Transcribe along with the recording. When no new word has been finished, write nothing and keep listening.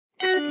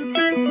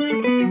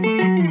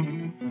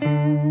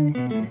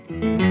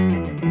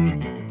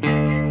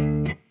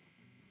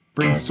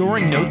Bring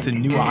soaring notes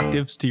and new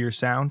octaves to your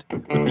sound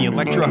with the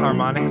Electro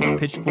Harmonix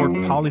Pitchfork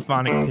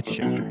Polyphonic Pitch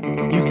Shifter.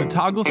 Use the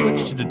toggle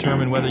switch to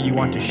determine whether you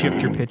want to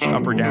shift your pitch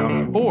up or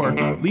down, or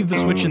leave the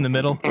switch in the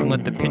middle and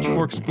let the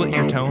pitchfork split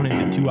your tone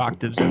into 2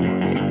 octaves at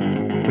once.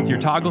 With your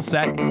toggle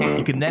set,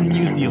 you can then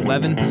use the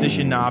 11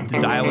 position knob to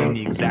dial in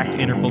the exact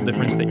interval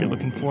difference that you're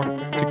looking for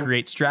to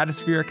create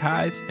stratospheric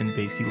highs and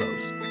bassy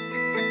lows.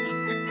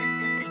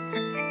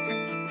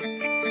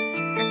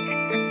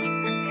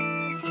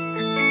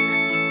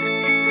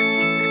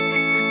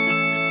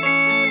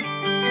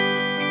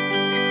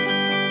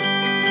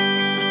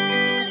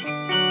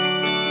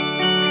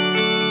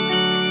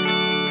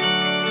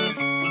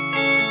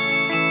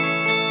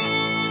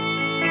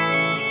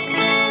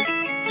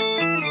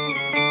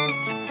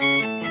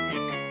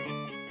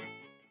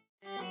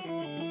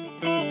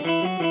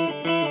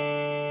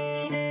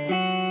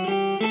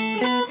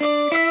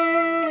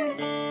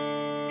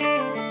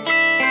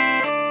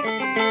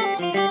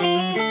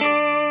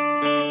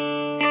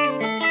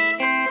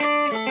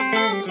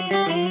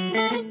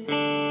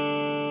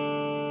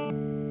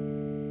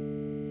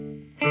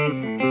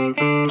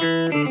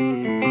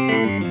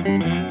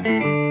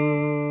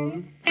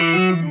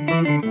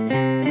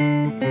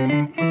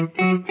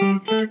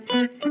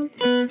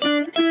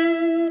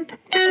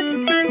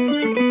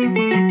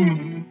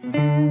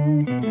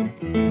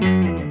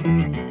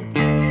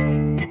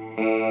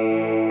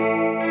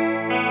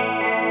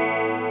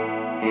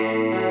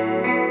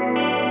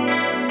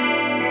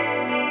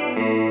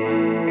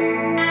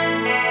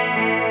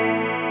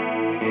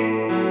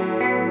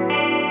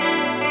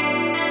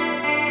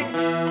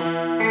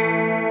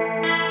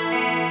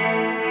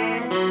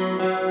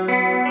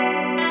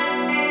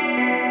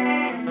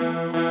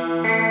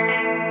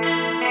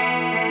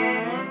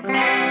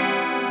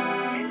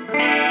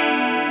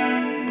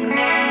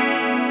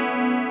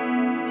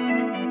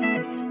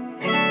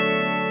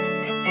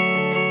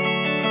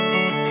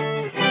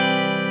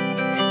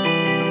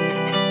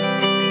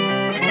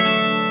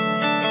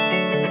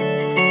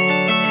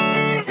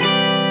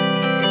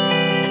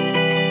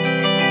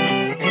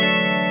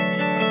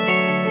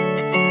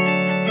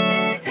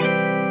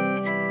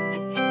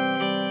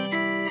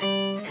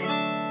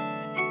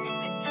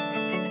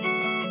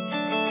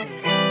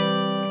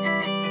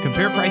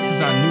 Compare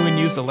prices on new and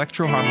used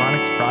Electro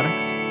Harmonix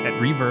products at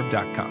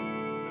Reverb.com.